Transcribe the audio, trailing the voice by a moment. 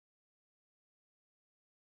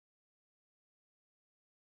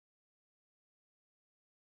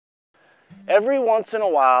Every once in a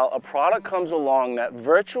while, a product comes along that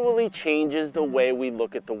virtually changes the way we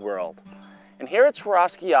look at the world. And here at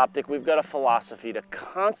Swarovski Optik, we've got a philosophy to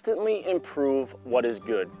constantly improve what is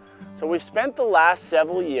good. So we've spent the last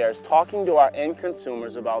several years talking to our end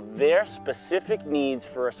consumers about their specific needs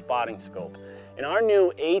for a spotting scope. And our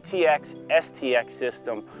new ATX STX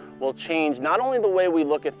system will change not only the way we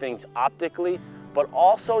look at things optically, but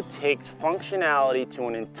also takes functionality to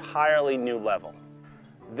an entirely new level.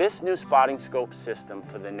 This new spotting scope system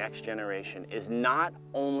for the next generation is not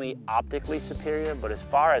only optically superior, but as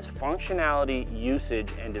far as functionality, usage,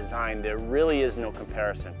 and design, there really is no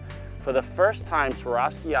comparison. For the first time,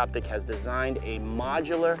 Swarovski Optik has designed a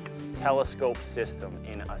modular telescope system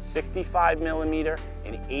in a 65mm,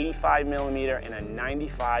 an 85mm, and a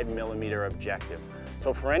 95mm objective.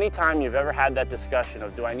 So for any time you've ever had that discussion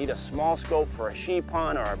of, do I need a small scope for a sheep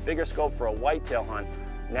hunt or a bigger scope for a whitetail hunt?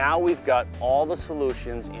 Now we've got all the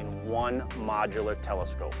solutions in one modular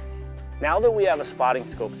telescope. Now that we have a spotting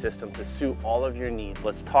scope system to suit all of your needs,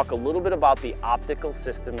 let's talk a little bit about the optical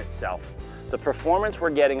system itself. The performance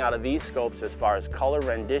we're getting out of these scopes as far as color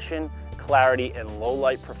rendition, clarity, and low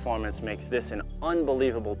light performance makes this an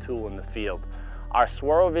unbelievable tool in the field. Our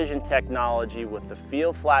SWAROVISION technology with the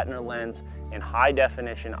field flattener lens and high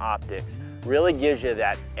definition optics really gives you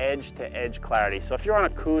that edge-to-edge clarity. So if you're on a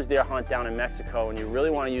Coues deer hunt down in Mexico and you really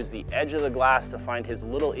want to use the edge of the glass to find his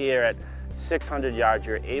little ear at 600 yards,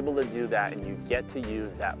 you're able to do that and you get to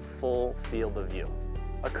use that full field of view.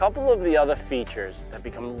 A couple of the other features that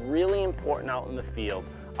become really important out in the field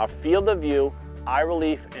are field of view, eye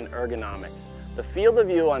relief, and ergonomics. The field of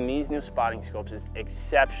view on these new spotting scopes is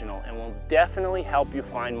exceptional and will definitely help you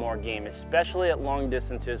find more game, especially at long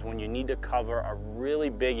distances when you need to cover a really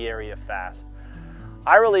big area fast.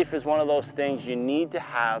 Eye relief is one of those things you need to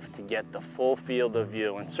have to get the full field of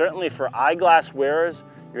view, and certainly for eyeglass wearers,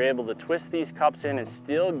 you're able to twist these cups in and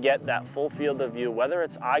still get that full field of view, whether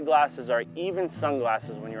it's eyeglasses or even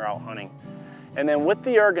sunglasses when you're out hunting. And then with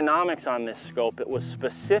the ergonomics on this scope, it was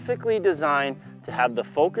specifically designed to have the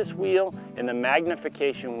focus wheel and the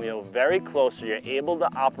magnification wheel very close so you're able to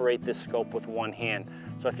operate this scope with one hand.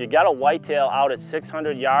 So if you got a whitetail out at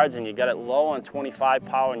 600 yards and you got it low on 25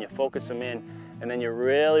 power and you focus them in, and then you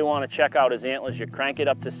really want to check out his antlers, you crank it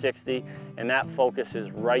up to 60 and that focus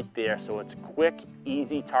is right there. So it's quick,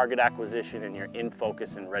 easy target acquisition and you're in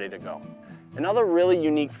focus and ready to go. Another really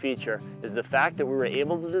unique feature is the fact that we were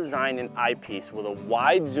able to design an eyepiece with a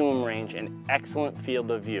wide zoom range and excellent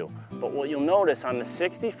field of view. But what you'll notice on the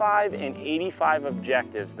 65 and 85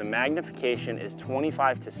 objectives, the magnification is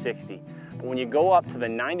 25 to 60. But when you go up to the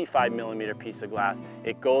 95mm piece of glass,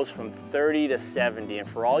 it goes from 30 to 70. And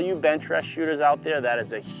for all you bench rest shooters out there, that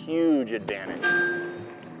is a huge advantage.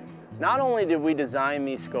 Not only did we design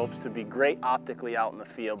these scopes to be great optically out in the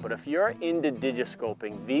field, but if you're into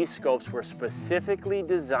digiscoping, these scopes were specifically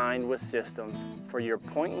designed with systems for your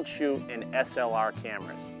point and shoot and SLR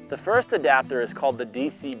cameras. The first adapter is called the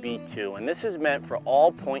DCB2, and this is meant for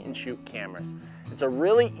all point and shoot cameras. It's a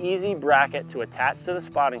really easy bracket to attach to the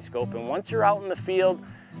spotting scope, and once you're out in the field,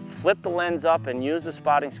 flip the lens up and use the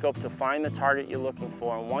spotting scope to find the target you're looking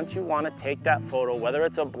for. And once you want to take that photo, whether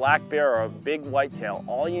it's a black bear or a big whitetail,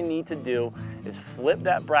 all you need to do is flip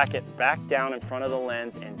that bracket back down in front of the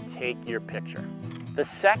lens and take your picture. The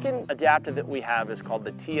second adapter that we have is called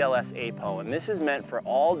the TLS APO, and this is meant for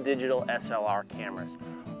all digital SLR cameras.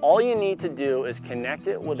 All you need to do is connect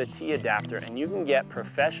it with a T adapter and you can get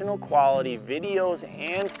professional quality videos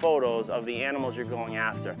and photos of the animals you're going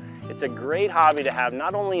after. It's a great hobby to have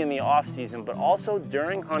not only in the off season but also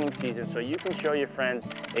during hunting season so you can show your friends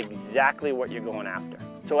exactly what you're going after.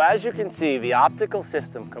 So as you can see, the optical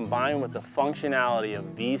system combined with the functionality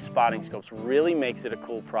of these spotting scopes really makes it a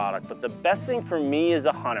cool product. But the best thing for me as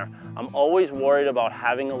a hunter, I'm always worried about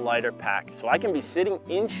having a lighter pack. So I can be sitting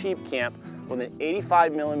in sheep camp with an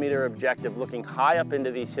 85mm objective looking high up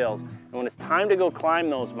into these hills. And when it's time to go climb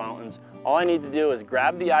those mountains, all I need to do is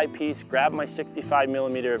grab the eyepiece, grab my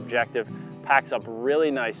 65mm objective, packs up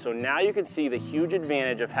really nice. So now you can see the huge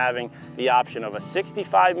advantage of having the option of a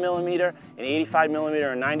 65mm, an 85mm,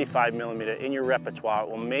 or 95mm in your repertoire. It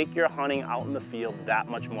will make your hunting out in the field that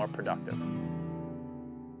much more productive.